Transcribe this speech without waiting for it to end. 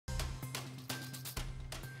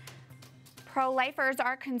Pro-lifers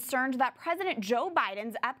are concerned that President Joe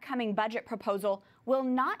Biden's upcoming budget proposal will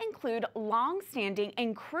not include long-standing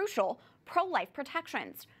and crucial pro-life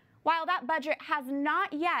protections. While that budget has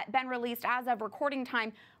not yet been released as of recording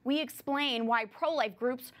time, we explain why pro-life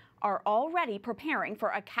groups are already preparing for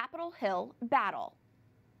a Capitol Hill battle.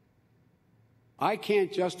 I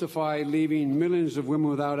can't justify leaving millions of women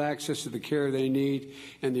without access to the care they need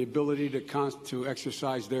and the ability to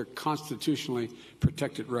exercise their constitutionally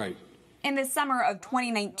protected right. In the summer of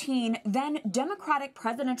 2019, then Democratic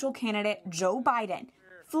presidential candidate Joe Biden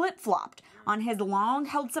flip-flopped on his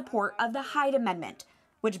long-held support of the Hyde Amendment,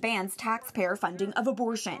 which bans taxpayer funding of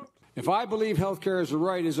abortion. If I believe health care is a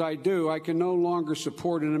right, as I do, I can no longer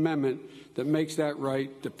support an amendment that makes that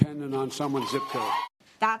right dependent on someone's zip code.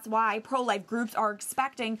 That's why pro-life groups are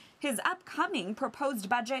expecting his upcoming proposed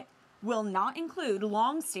budget will not include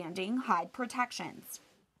long-standing Hyde protections.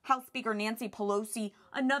 House Speaker Nancy Pelosi,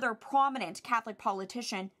 another prominent Catholic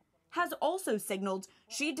politician, has also signaled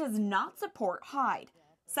she does not support Hyde,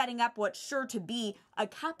 setting up what's sure to be a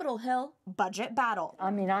Capitol Hill budget battle. I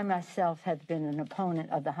myself have been an opponent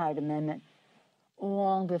of the Hyde Amendment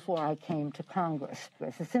long before I came to Congress.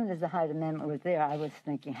 As soon as the Hyde Amendment was there, I was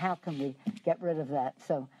thinking, how can we get rid of that?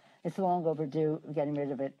 So it's long overdue getting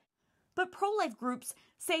rid of it. But pro-life groups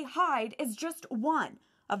say Hyde is just one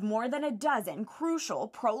of more than a dozen crucial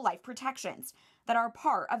pro-life protections that are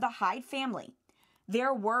part of the Hyde family.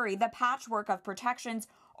 They're worried the patchwork of protections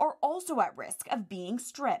are also at risk of being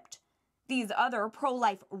stripped. These other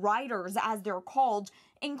pro-life riders, as they're called,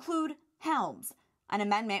 include Helms, an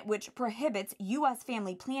amendment which prohibits U.S.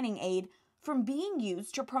 family planning aid from being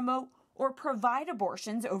used to promote or provide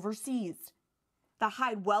abortions overseas. The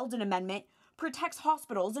Hyde-Weldon Amendment protects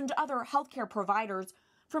hospitals and other healthcare providers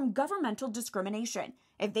from governmental discrimination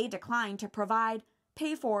if they decline to provide,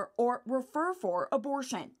 pay for, or refer for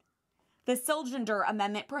abortion. The Silgender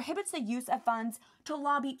Amendment prohibits the use of funds to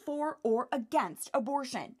lobby for or against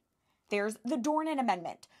abortion. There's the Dornan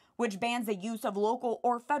Amendment, which bans the use of local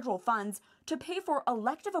or federal funds to pay for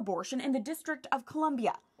elective abortion in the District of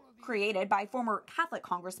Columbia, created by former Catholic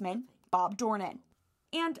Congressman Bob Dornan.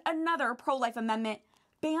 And another pro-life amendment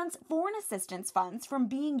bans foreign assistance funds from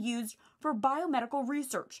being used for biomedical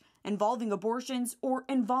research involving abortions or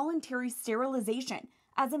involuntary sterilization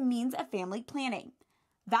as a means of family planning.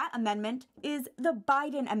 That amendment is the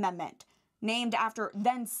Biden Amendment, named after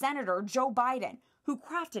then-Senator Joe Biden, who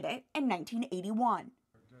crafted it in 1981.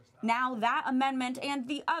 Now that amendment and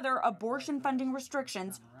the other abortion funding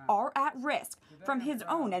restrictions are at risk from his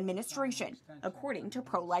own administration, according to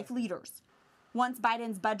pro-life leaders. Once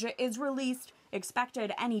Biden's budget is released,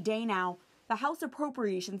 expected any day now, the House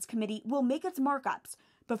Appropriations Committee will make its markups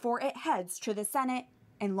before it heads to the Senate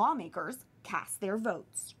and lawmakers cast their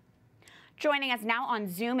votes. Joining us now on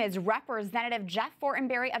Zoom is Representative Jeff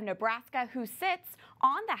Fortenberry of Nebraska, who sits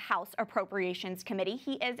on the House Appropriations Committee.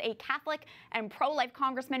 He is a Catholic and pro-life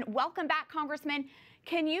congressman. Welcome back, Congressman.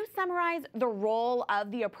 Can you summarize the role of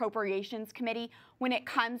the Appropriations Committee when it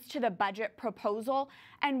comes to the budget proposal?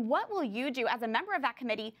 And what will you do as a member of that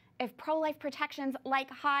committee if pro-life protections like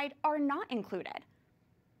Hyde are not included?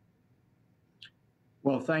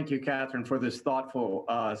 Well, thank you, Catherine, for this thoughtful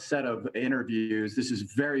set of interviews. This is a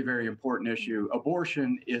very, very important issue.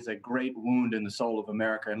 Abortion is a great wound in the soul of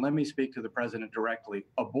America. And let me speak to the president directly.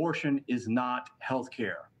 Abortion is not health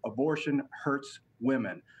care. Abortion hurts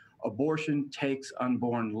women. Abortion takes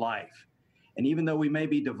unborn life. And even though we may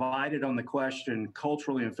be divided on the question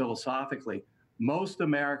culturally and philosophically, most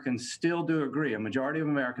Americans still do agree, a majority of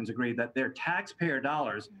Americans agree, that their taxpayer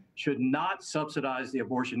dollars should not subsidize the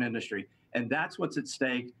abortion industry. And that's what's at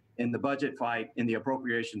stake in the budget fight in the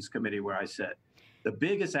Appropriations Committee where I sit. The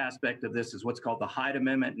biggest aspect of this is what's called the Hyde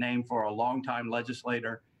Amendment, named for a longtime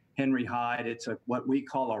legislator, Henry Hyde. It's what we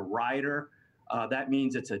call a rider. That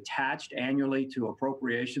means it's attached annually to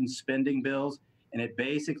appropriations spending bills, and it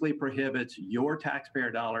basically prohibits your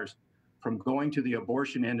taxpayer dollars from going to the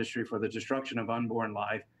abortion industry for the destruction of unborn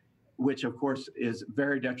life, which of course is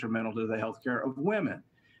very detrimental to the health care of women.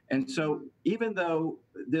 And so even though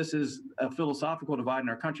this is a philosophical divide in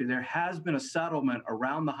our country, there has been a settlement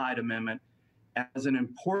around the Hyde Amendment as an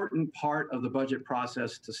important part of the budget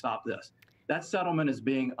process to stop this. That settlement is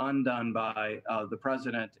being undone by the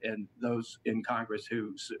president and those in Congress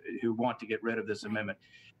who want to get rid of this amendment.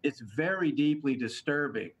 It's very deeply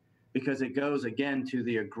disturbing because it goes again to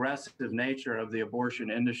the aggressive nature of the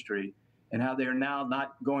abortion industry and how they're now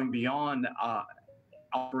not going beyond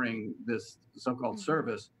offering this so-called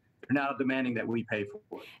service. now demanding that we pay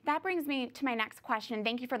for it. That brings me to my next question.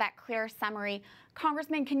 Thank you for that clear summary.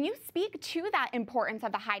 Congressman, can you speak to that importance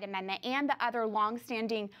of the Hyde Amendment and the other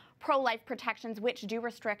longstanding pro-life protections which do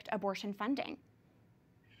restrict abortion funding?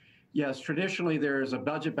 Yes, traditionally there is a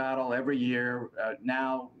budget battle every year.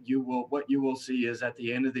 Now what you will see is at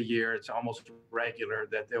the end of the year, it's almost regular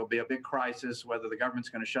that there will be a big crisis, whether the government's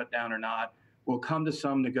going to shut down or not. We'll come to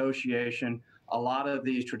some negotiation. A lot of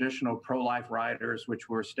these traditional pro-life riders, which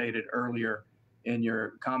were stated earlier in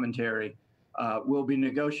your commentary, will be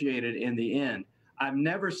negotiated in the end. I've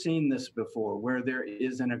never seen this before, where there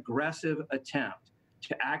is an aggressive attempt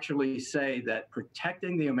to actually say that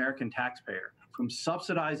protecting the American taxpayer from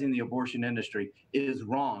subsidizing the abortion industry is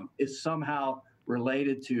wrong, is somehow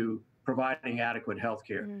related to providing adequate health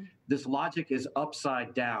care. This logic is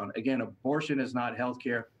upside down. Again, abortion is not health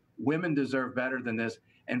care. Women deserve better than this.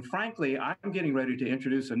 And frankly, I'm getting ready to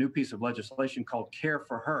introduce a new piece of legislation called Care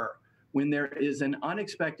for Her. When there is an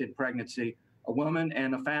unexpected pregnancy, a woman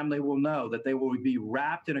and a family will know that they will be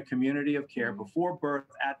wrapped in a community of care before birth,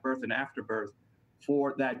 at birth, and after birth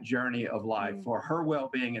for that journey of life, for her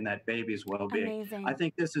well-being and that baby's well-being. Amazing. I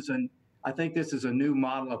think this is a new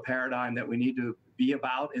model of paradigm that we need to be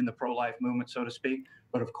about in the pro-life movement, so to speak.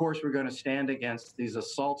 But of course, we're going to stand against these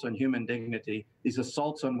assaults on human dignity, these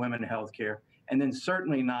assaults on women's health care, and then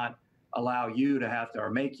certainly not allow you to have to, or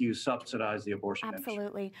make you subsidize the abortion industry.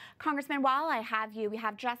 Absolutely. Congressman, while I have you, we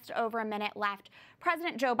have just over a minute left.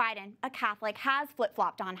 President Joe Biden, a Catholic, has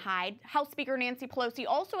flip-flopped on Hyde. House Speaker Nancy Pelosi,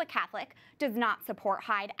 also a Catholic, does not support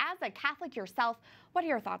Hyde. As a Catholic yourself, what are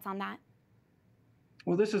your thoughts on that?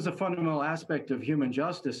 Well, this is a fundamental aspect of human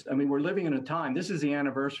justice. I mean, we're living in a time, this is the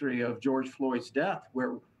anniversary of George Floyd's death,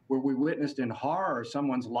 where we witnessed in horror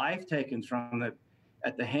someone's life taken from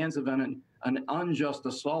at the hands of an unjust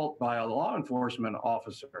assault by a law enforcement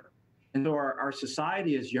officer. And so our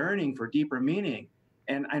society is yearning for deeper meaning.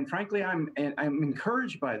 And frankly, I'm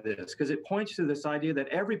encouraged by this because it points to this idea that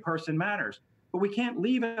every person matters. But we can't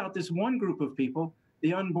leave out this one group of people,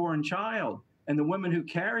 the unborn child and the women who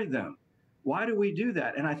carry them. Why do we do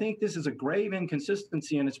that? And I think this is a grave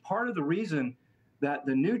inconsistency, and it's part of the reason that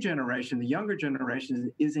the new generation, the younger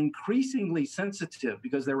generation, is increasingly sensitive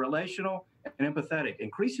because they're relational and empathetic,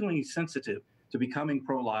 increasingly sensitive to becoming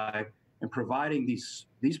pro-life and providing these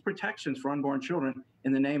protections for unborn children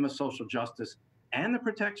in the name of social justice, and the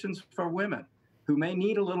protections for women who may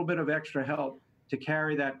need a little bit of extra help to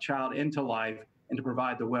carry that child into life and to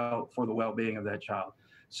provide for the well-being of that child.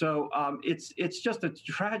 So it's just a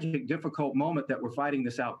tragic, difficult moment that we're fighting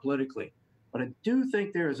this out politically. But I do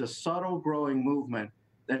think there is a subtle growing movement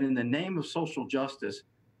that in the name of social justice,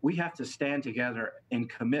 we have to stand together in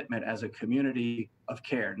commitment as a community of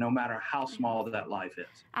care, no matter how small that life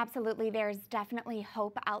is. Absolutely. There's definitely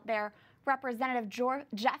hope out there. Representative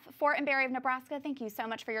Jeff Fortenberry of Nebraska, thank you so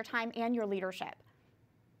much for your time and your leadership.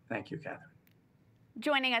 Thank you, Catherine.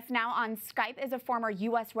 Joining us now on Skype is a former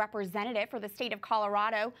U.S. representative for the state of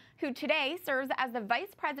Colorado, who today serves as the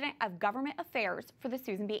Vice President of Government Affairs for the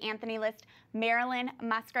Susan B. Anthony list, Marilyn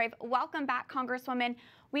Musgrave. Welcome back, Congresswoman.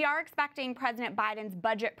 We are expecting President Biden's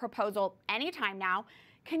budget proposal anytime now.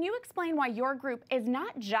 Can you explain why your group is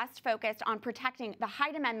not just focused on protecting the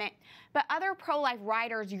Hyde Amendment, but other pro-life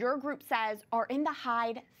riders your group says are in the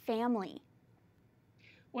Hyde family?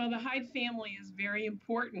 Well, the Hyde family is very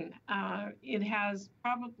important.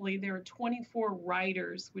 There are 24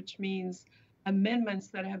 riders, which means amendments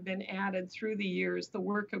that have been added through the years, the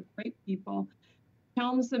work of great people.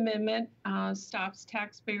 Helms Amendment stops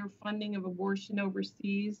taxpayer funding of abortion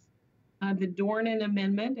overseas. The Dornan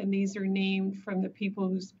Amendment, and these are named from the people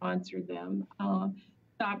who sponsored them,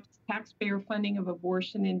 stops taxpayer funding of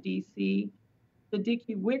abortion in D.C. The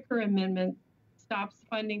Dickey-Wicker Amendment stops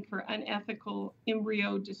funding for unethical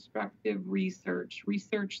embryo destructive research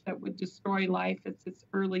that would destroy life at its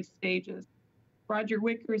early stages. Roger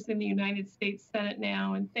Wicker is in the United States Senate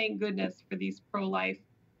now, and thank goodness for these pro-life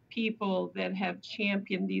people that have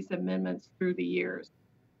championed these amendments through the years.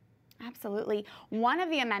 Absolutely. One of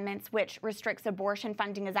the amendments which restricts abortion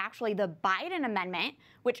funding is actually the Biden Amendment,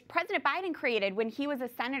 which President Biden created when he was a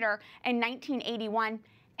senator in 1981.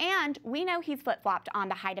 And we know he's flip-flopped on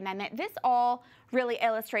the Hyde Amendment. This all really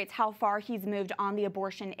illustrates how far he's moved on the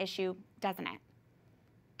abortion issue, doesn't it?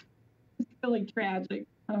 It's really tragic.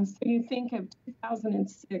 So you think of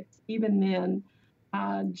 2006, even then,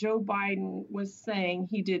 Joe Biden was saying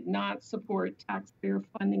he did not support taxpayer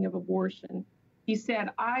funding of abortion. He said,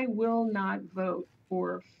 "I will not vote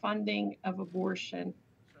for funding of abortion."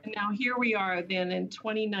 And now here we are then in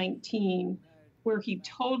 2019, where he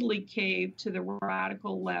totally caved to the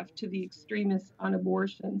radical left, to the extremists on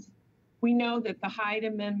abortions. We know that the Hyde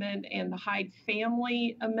Amendment and the Hyde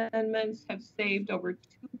family amendments have saved over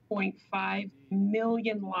 2.5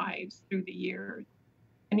 million lives through the years.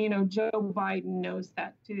 And, you know, Joe Biden knows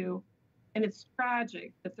that too. And it's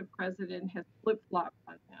tragic that the president has flip-flopped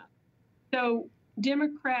on that. So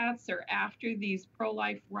Democrats are after these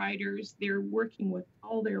pro-life riders. They're working with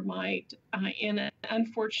all their might. And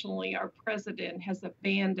unfortunately, our president has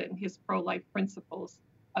abandoned his pro-life principles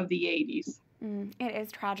of the 80s. It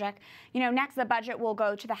is tragic. You know, next the budget will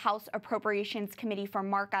go to the House Appropriations Committee for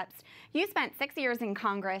markups. You spent 6 years in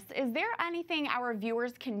Congress. Is there anything our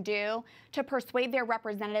viewers can do to persuade their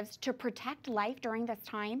representatives to protect life during this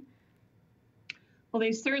time? Well,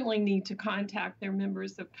 they certainly need to contact their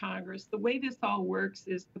members of Congress. The way this all works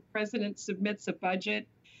is the president submits a budget,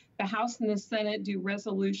 the House and the Senate do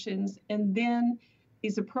resolutions, and then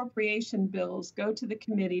these appropriation bills go to the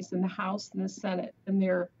committees in the House and the Senate, and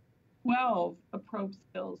they're 12 appropriations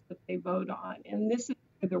bills that they vote on. And this is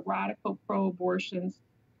for the radical pro-abortion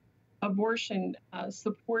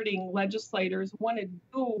supporting legislators want to do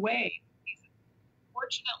away.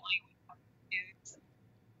 Fortunately,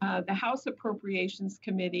 the House Appropriations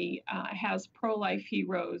Committee has pro-life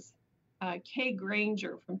heroes. Kay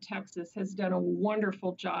Granger from Texas has done a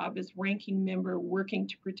wonderful job as ranking member working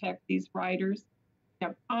to protect these riders. We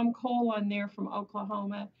have Tom Cole on there from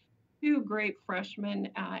Oklahoma. Two great freshmen,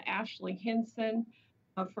 Ashley Hinson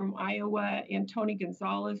from Iowa and Tony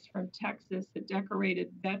Gonzalez from Texas, a decorated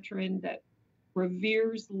veteran that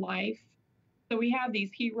reveres life. So we have these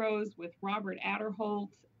heroes with Robert Adderholt,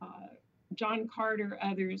 John Carter,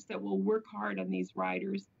 others that will work hard on these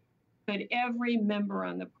riders. But every member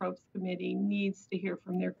on the Probes Committee needs to hear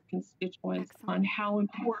from their constituents on how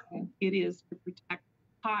important it is to protect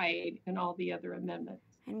Hyde and all the other amendments.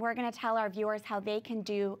 And we're going to tell our viewers how they can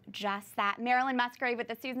do just that. Marilyn Musgrave with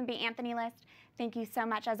the Susan B. Anthony List, thank you so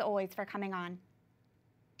much, as always, for coming on.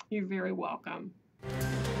 You're very welcome.